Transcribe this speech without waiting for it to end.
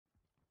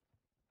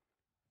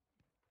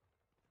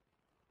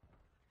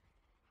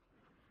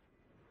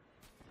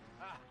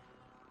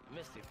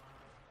missed him.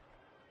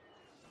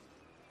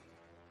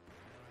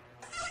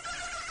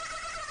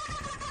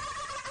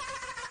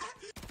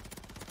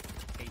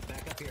 Hey, he's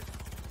back up here.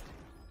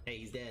 Hey,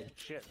 he's dead.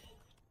 Shit.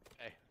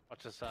 Hey,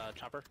 watch this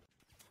chopper.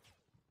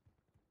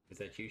 Is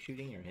that you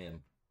shooting or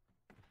him?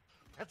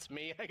 That's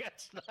me. I got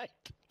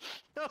sniped.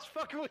 I was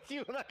fucking with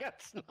you and I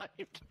got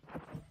sniped.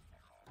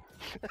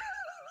 I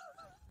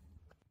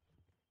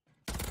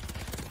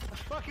was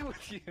fucking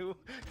with you,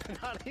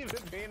 not even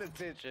paying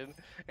attention,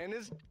 and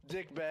this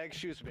dick bag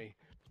shoots me.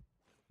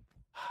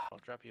 I'll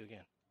drop you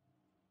again.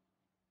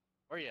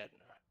 Where you at?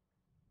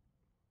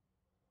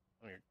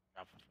 Oh, you're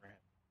dropping for him.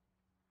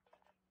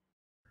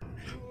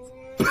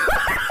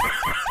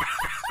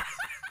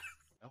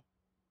 No?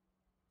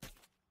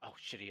 Oh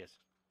shit, he is.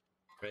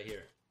 Right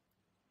here.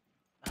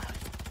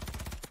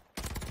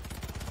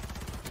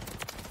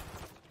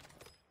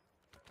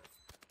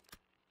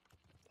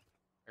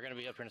 They're gonna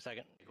be up here in a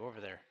second. Go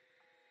over there.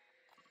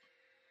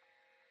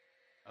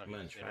 Oh, I'm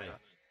gonna try.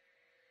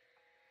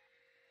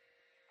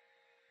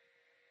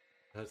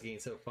 I was getting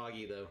so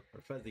foggy though,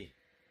 or fuzzy.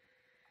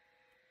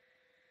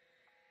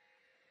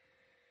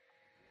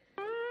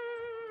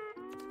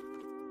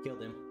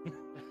 Killed him.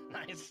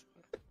 Nice.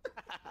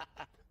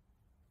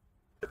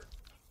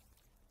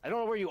 I don't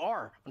know where you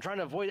are. I'm trying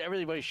to avoid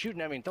everybody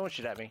shooting at me and throwing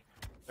shit at me.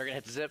 They're gonna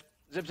hit the zip.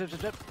 Zip, zip, zip,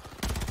 zip.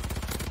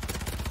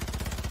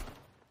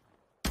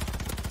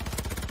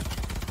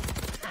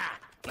 Ah,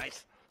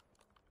 nice.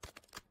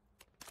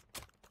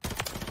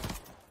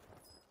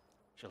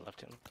 Should've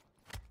left him.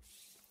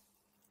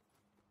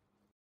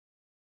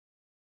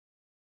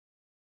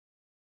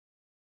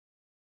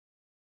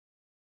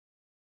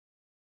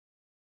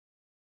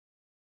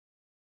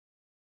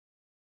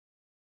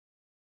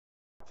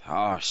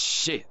 Oh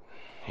shit,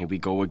 here we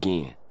go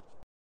again.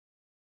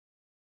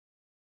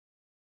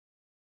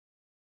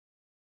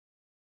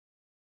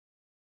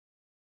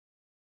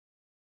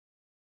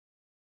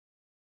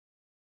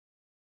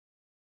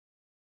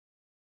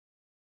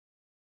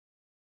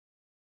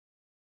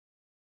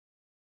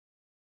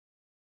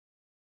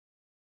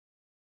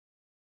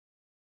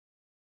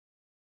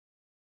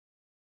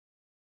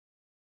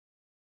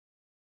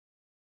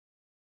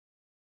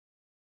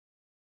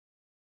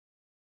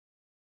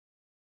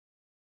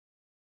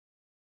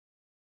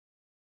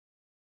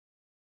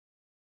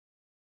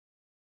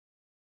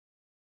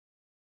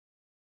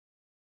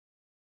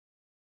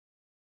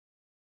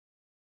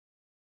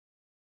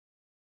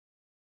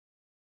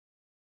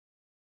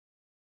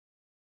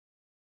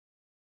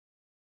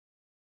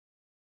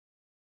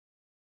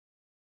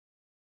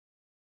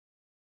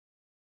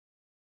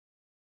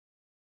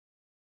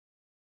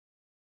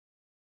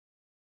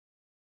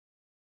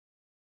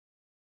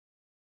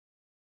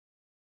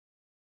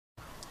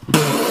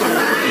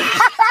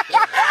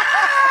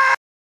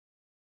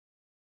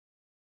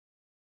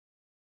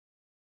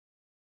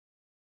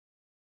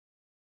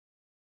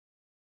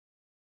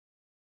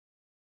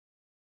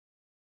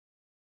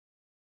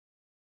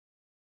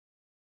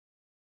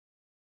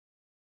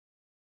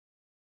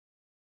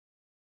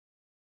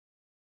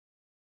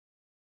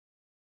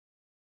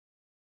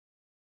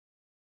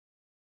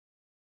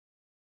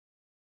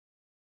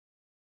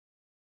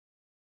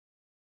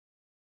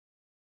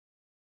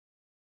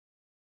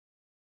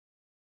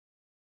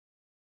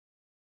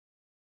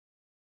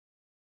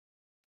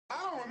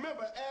 I don't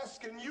remember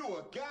asking you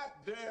a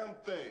goddamn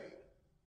thing.